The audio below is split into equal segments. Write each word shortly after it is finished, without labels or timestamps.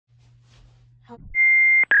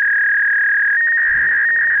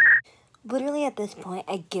Literally at this point,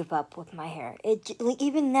 I give up with my hair. Like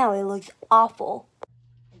even now, it looks awful.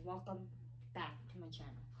 Welcome back to my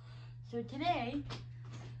channel. So today,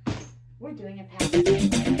 we're doing a package.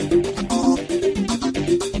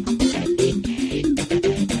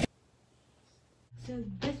 So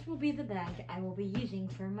this will be the bag I will be using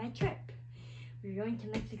for my trip. We're going to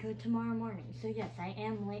Mexico tomorrow morning. So yes, I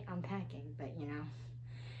am late on packing, but you know,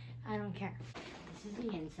 I don't care. This is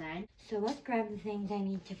the inside. So let's grab the things I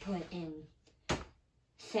need to put in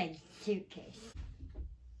said suitcase.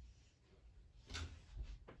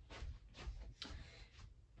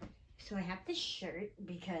 So I have this shirt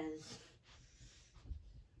because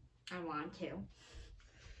I want to.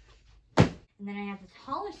 And then I have this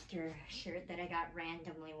Hollister shirt that I got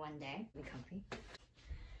randomly one day. Really comfy.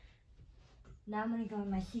 Now I'm gonna go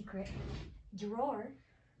in my secret drawer.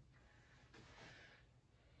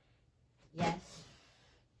 Yes.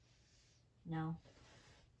 No.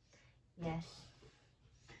 Yes.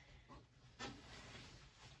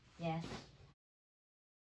 Yes.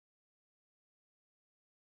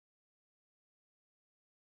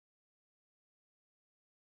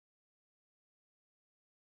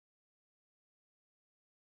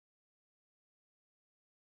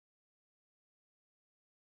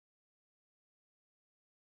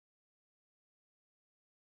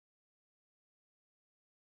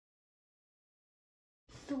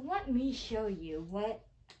 So let me show you what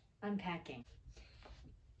I'm packing.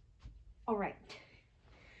 Alright.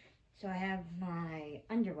 So I have my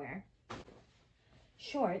underwear,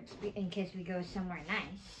 shorts in case we go somewhere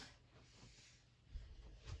nice.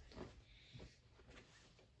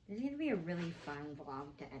 This is going to be a really fun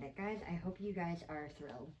vlog to edit, guys. I hope you guys are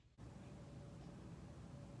thrilled.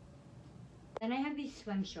 Then I have these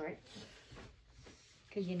swim shorts.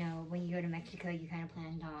 Because, you know, when you go to Mexico, you kind of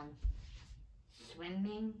planned on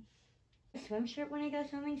swimming. Swim shirt when I go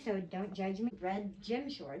swimming, so don't judge me. Red gym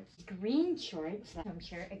shorts, green shorts, swim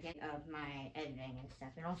shirt again of my editing and stuff.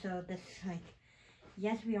 And also this, like,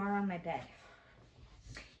 yes, we are on my bed.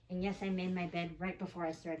 And yes, I made my bed right before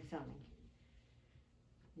I started filming.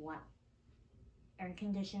 Wow. Air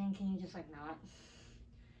conditioning, can you just like not?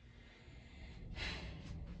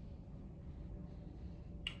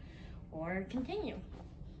 Or continue.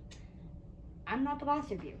 I'm not the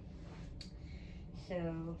boss of you.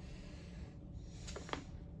 So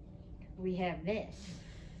we have this.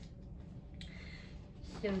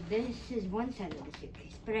 So this is one side of the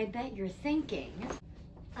suitcase, but I bet you're thinking,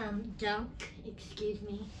 Dunk, excuse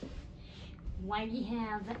me, why do you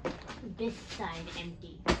have this side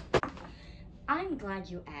empty? I'm glad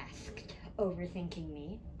you asked, overthinking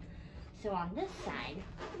me. So on this side,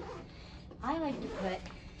 I like to put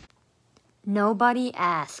Nobody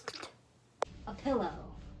asked. a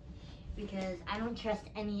pillow, because I don't trust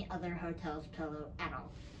any other hotel's pillow at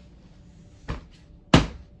all.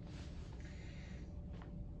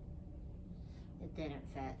 It didn't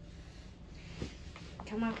fit.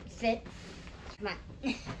 Come on, fit. Come on.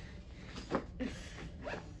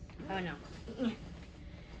 Oh no.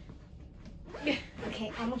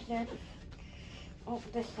 Okay, almost there. Oh,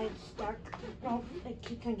 this side's stuck. Oh, it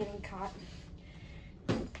keeps on getting caught.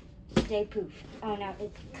 Stay poof. Oh no,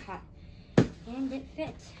 it's caught. And it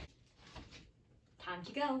fits. Time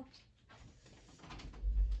to go.